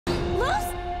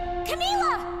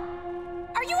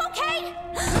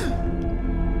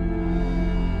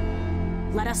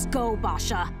let us go,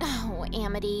 Bosha. Oh,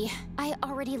 Amity, I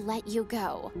already let you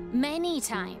go. Many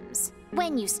times.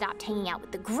 When you stopped hanging out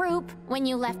with the group, when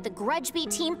you left the Grudge Bee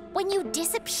team, when you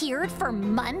disappeared for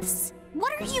months.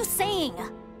 What are you saying?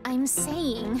 I'm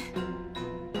saying...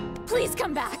 Please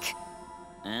come back!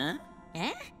 Huh?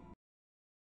 Eh?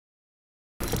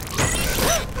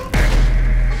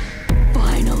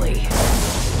 Finally!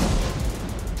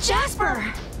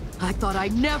 Jasper! I thought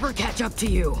I'd never catch up to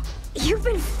you. You've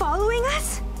been following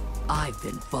us? I've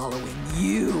been following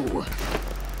you.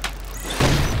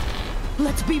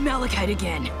 Let's be Malachite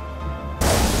again.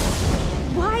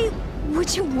 Why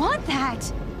would you want that?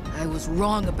 I was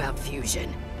wrong about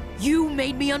fusion. You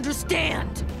made me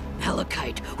understand.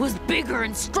 Malachite was bigger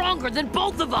and stronger than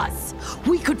both of us.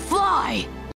 We could fly.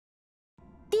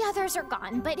 The others are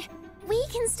gone, but we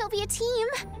can still be a team.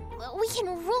 We can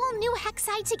rule New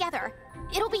Hexide together.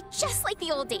 It'll be just like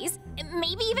the old days,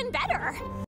 maybe even better.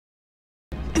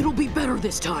 It'll be better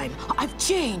this time. I've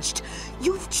changed.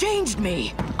 You've changed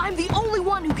me. I'm the only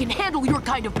one who can handle your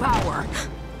kind of power.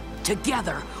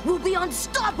 Together, we'll be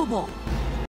unstoppable.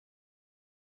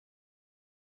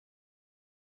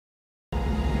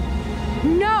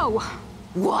 No!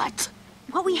 What?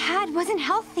 What we had wasn't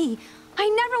healthy. I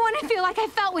never want to feel like I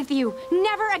felt with you.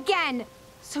 Never again.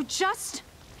 So just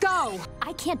go.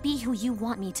 I can't be who you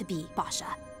want me to be, Bosha.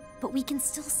 But we can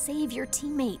still save your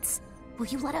teammates. Will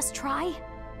you let us try?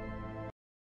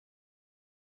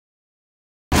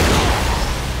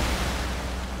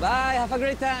 Bye, have a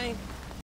great time.